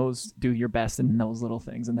 Win those, do your best in those little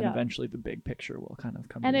things, and then eventually the big picture will kind of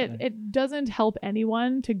come together. And it doesn't help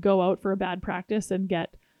anyone to go out for a bad practice and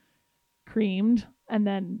get creamed and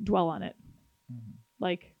then dwell on it. Mm-hmm.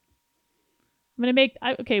 Like, I'm going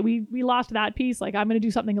to we lost that piece. Like, I'm going to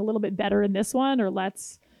do something a little bit better in this one, or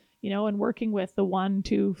let's, and working with the 1,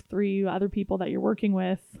 2, 3 other people that you're working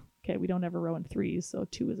with. Okay, we don't ever row in threes, so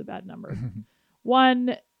 2 is a bad number.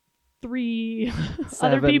 1, 3 7,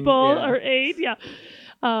 other people, or 8. Yeah.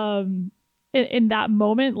 In that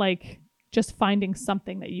moment, like just finding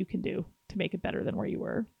something that you can do to make it better than where you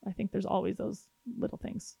were. I think there's always those little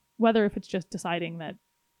things, whether if it's just deciding that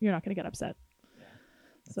you're not going to get upset.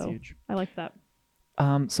 That's huge. I like that.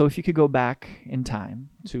 So if you could go back in time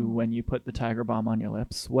to when you put the Tiger Bomb on your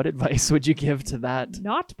lips, what advice would you give to that?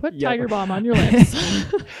 Not put Tiger Bomb on your lips.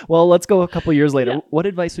 Well, let's go a couple years later. Yeah. What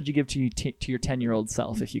advice would you give to your 10-year-old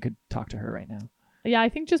self if you could talk to her right now? Yeah, I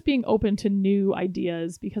think just being open to new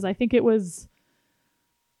ideas, because I think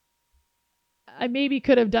I maybe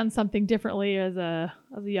could have done something differently as a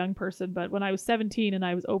young person, but when I was 17 and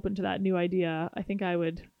I was open to that new idea, I think I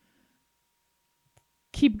would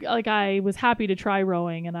I was happy to try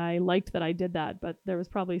rowing, and I liked that I did that, but there was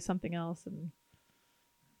probably something else, and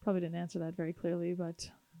probably didn't answer that very clearly, but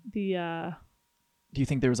do you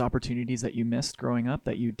think there was opportunities that you missed growing up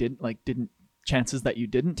that you chances that you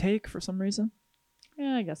didn't take for some reason?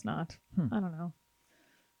 Yeah, I guess not. I don't know.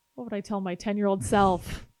 What would I tell my 10-year-old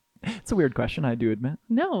self? It's a weird question, I do admit.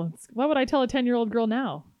 No, what would I tell a 10-year-old girl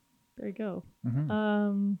now? There you go.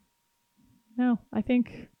 Mm-hmm. No, I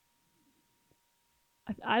think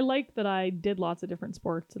I liked that I did lots of different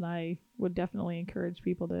sports, and I would definitely encourage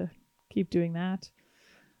people to keep doing that.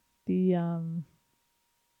 I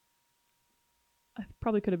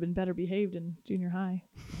probably could have been better behaved in junior high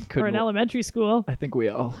or in elementary school. I think we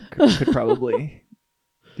all could probably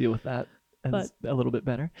deal with that as a little bit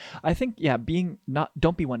better. I think,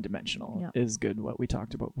 don't be one-dimensional is good. What we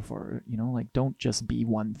talked about before, like don't just be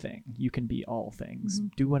one thing. You can be all things. Mm-hmm.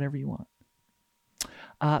 Do whatever you want.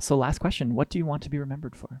 So last question, what do you want to be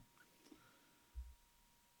remembered for?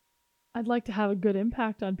 I'd like to have a good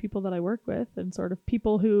impact on people that I work with, and sort of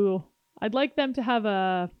people who I'd like them to have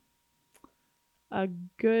a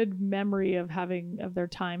good memory of their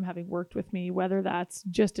time having worked with me, whether that's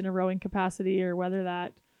just in a rowing capacity or whether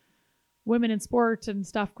that women in sport and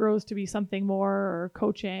stuff grows to be something more, or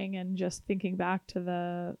coaching, and just thinking back to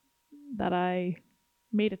the that I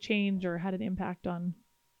made a change or had an impact on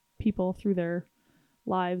people through their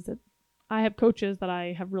lives. That I have coaches that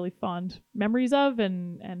I have really fond memories of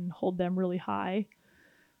and hold them really high.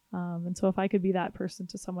 And so if I could be that person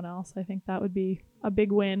to someone else, I think that would be a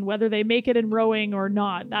big win. Whether they make it in rowing or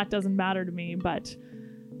not, that doesn't matter to me. But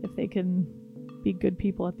if they can be good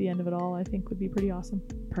people at the end of it all, I think would be pretty awesome.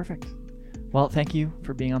 Perfect. Well, thank you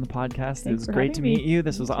for being on the podcast. It was great to meet meet you.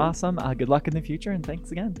 This was awesome. Good luck in the future, and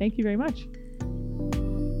thanks again. Thank you very much.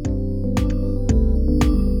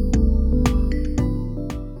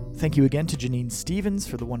 Thank you again to Janine Stevens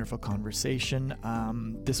for the wonderful conversation.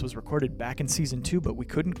 This was recorded back in season 2, but we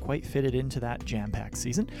couldn't quite fit it into that jam-packed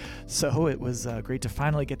season. So it was great to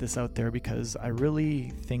finally get this out there, because I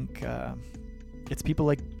really think it's people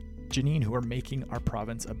like Janine who are making our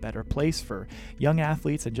province a better place for young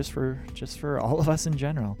athletes and just for all of us in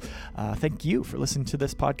general. Thank you for listening to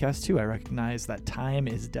this podcast too. I recognize that time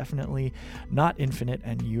is definitely not infinite,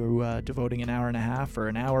 and you devoting an hour and a half or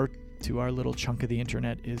an hour to our little chunk of the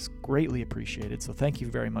internet is greatly appreciated. So thank you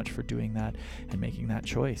very much for doing that and making that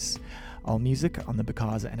choice. All music on the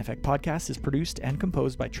Because and Effect podcast is produced and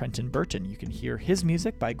composed by Trenton Burton. You can hear his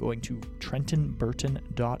music by going to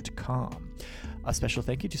trentonburton.com. A special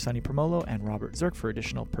thank you to Sonny Promolo and Robert Zirk for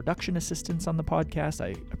additional production assistance on the podcast.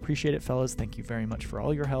 I appreciate it, fellas. Thank you very much for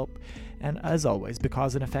all your help. And as always,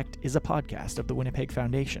 Because and Effect is a podcast of the Winnipeg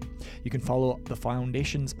Foundation. You can follow the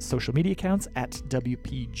Foundation's social media accounts at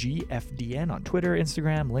WPGFDN on Twitter,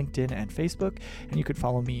 Instagram, LinkedIn, and Facebook. And you can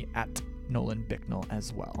follow me at Nolan Bicknell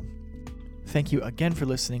as well. Thank you again for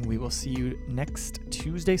listening. We will see you next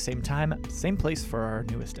Tuesday, same time, same place for our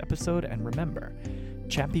newest episode. And remember,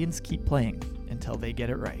 champions keep playing until they get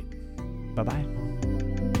it right. Bye-bye.